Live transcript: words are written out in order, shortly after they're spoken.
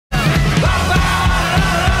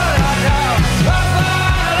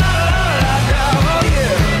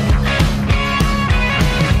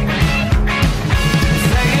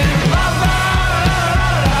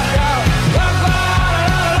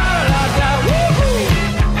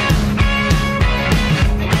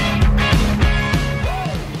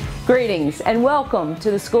Greetings and welcome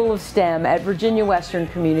to the School of STEM at Virginia Western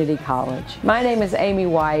Community College. My name is Amy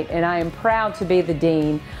White and I am proud to be the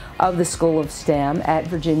Dean of the School of STEM at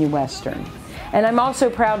Virginia Western. And I'm also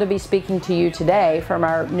proud to be speaking to you today from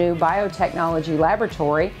our new biotechnology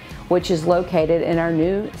laboratory, which is located in our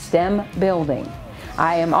new STEM building.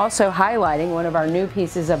 I am also highlighting one of our new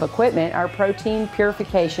pieces of equipment, our protein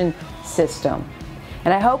purification system.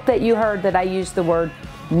 And I hope that you heard that I used the word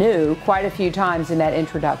new quite a few times in that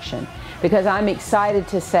introduction, because I'm excited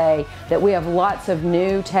to say that we have lots of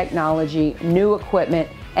new technology, new equipment,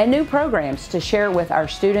 and new programs to share with our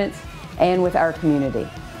students and with our community.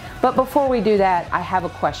 But before we do that, I have a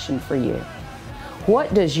question for you.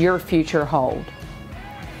 What does your future hold?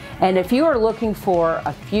 And if you are looking for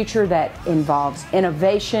a future that involves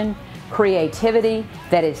innovation, creativity,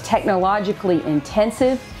 that is technologically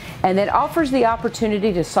intensive, and that offers the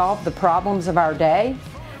opportunity to solve the problems of our day,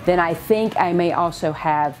 then I think I may also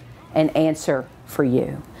have an answer for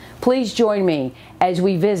you. Please join me as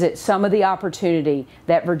we visit some of the opportunity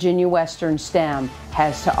that Virginia Western STEM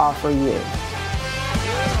has to offer you.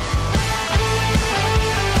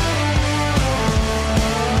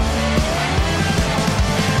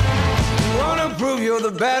 You wanna prove you're the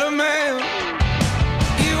better man.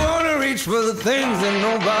 You wanna reach for the things that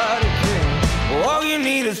nobody can. All you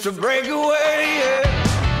need is to break away, yeah.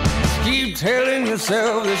 Keep telling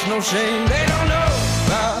yourself there's no shame. They don't know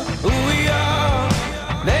about who we are.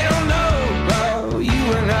 They don't know about you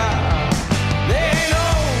and I. They ain't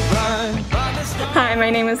all blind by the stars. Hi, my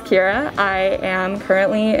name is Kira. I am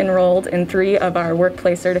currently enrolled in 3 of our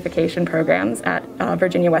workplace certification programs at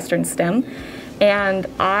Virginia Western STEM. And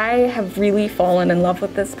I have really fallen in love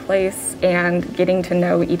with this place and getting to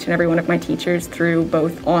know each and every one of my teachers through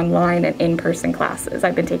both online and in-person classes.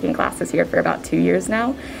 I've been taking classes here for about 2 years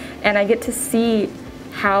now, and I get to see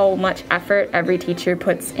how much effort every teacher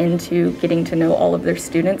puts into getting to know all of their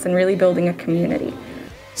students and really building a community.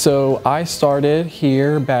 So I started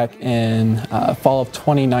here back in fall of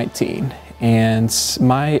 2019, and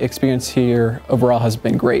my experience here overall has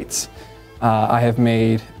been great. I have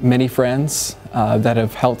made many friends that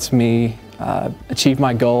have helped me achieve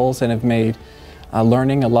my goals and have made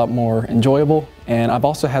learning a lot more enjoyable. And I've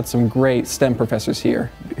also had some great STEM professors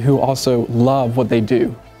here who also love what they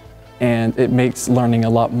do. And it makes learning a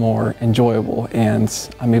lot more enjoyable, and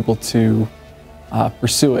I'm able to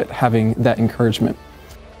pursue it, having that encouragement.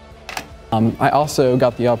 I also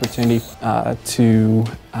got the opportunity to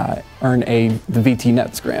earn the VT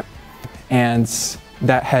NETS grant. And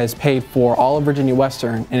that has paid for all of Virginia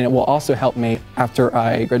Western, and it will also help me after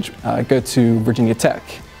I go to Virginia Tech.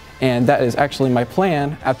 And that is actually my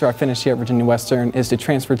plan after I finish here at Virginia Western, is to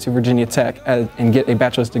transfer to Virginia Tech and get a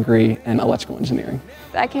bachelor's degree in electrical engineering.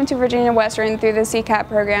 I came to Virginia Western through the CCAP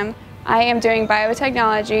program. I am doing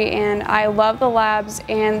biotechnology, and I love the labs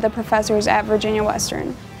and the professors at Virginia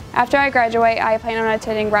Western. After I graduate, I plan on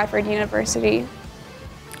attending Radford University.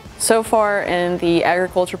 So far in the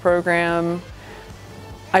agriculture program,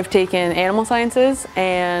 I've taken animal sciences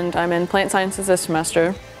and I'm in plant sciences this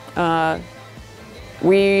semester.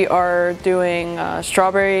 We are doing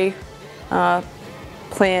strawberry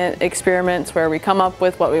plant experiments where we come up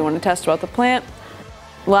with what we want to test about the plant.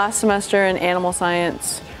 Last semester in animal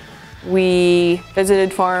science, we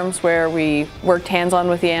visited farms where we worked hands-on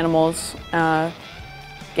with the animals,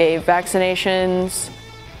 gave vaccinations,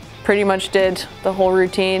 pretty much did the whole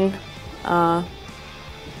routine.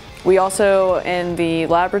 We also, in the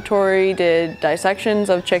laboratory, did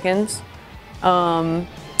dissections of chickens,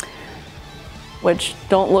 which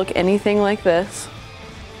don't look anything like this.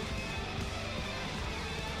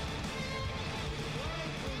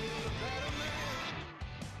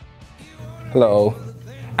 Hello,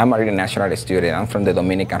 I'm an international student. I'm from the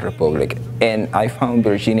Dominican Republic, and I found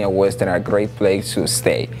Virginia Western a great place to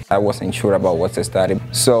stay. I wasn't sure about what to study,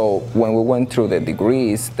 so when we went through the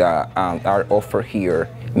degrees that are offered here,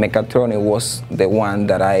 mechatronics was the one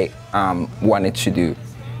that I wanted to do,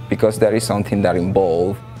 because there is something that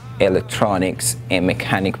involves electronics and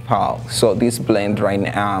mechanic power. So this blend right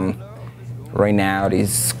now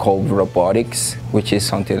is called robotics, which is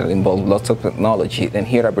something that involves lots of technology. And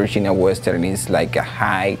here at Virginia Western is like a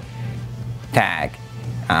high tech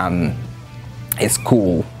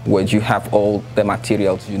school where you have all the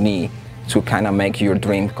materials you need to kind of make your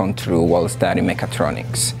dream come true while studying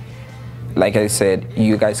mechatronics. Like I said,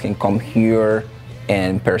 you guys can come here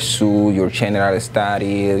and pursue your general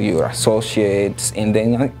study, your associates, and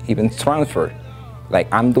then even transfer. Like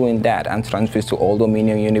I'm doing that. I'm transferred to Old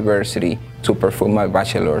Dominion University to pursue my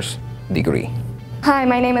bachelor's degree. Hi,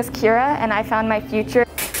 my name is Kira, and I found my future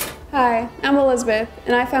Hi, I'm Elizabeth,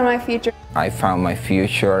 and I found my future. I found my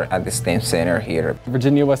future at the STEM Center here.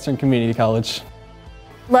 Virginia Western Community College.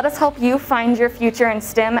 Let us help you find your future in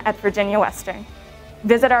STEM at Virginia Western.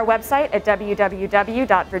 Visit our website at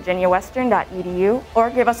www.virginiawestern.edu or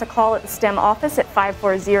give us a call at the STEM office at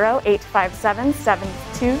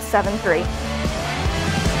 540-857-7273.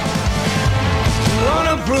 You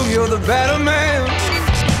wanna prove you're the better man.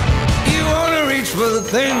 You wanna reach for the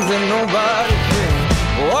things that nobody can.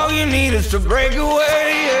 All you need is to break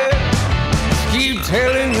away, yeah. Keep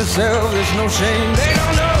telling yourself there's no shame. They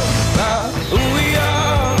don't know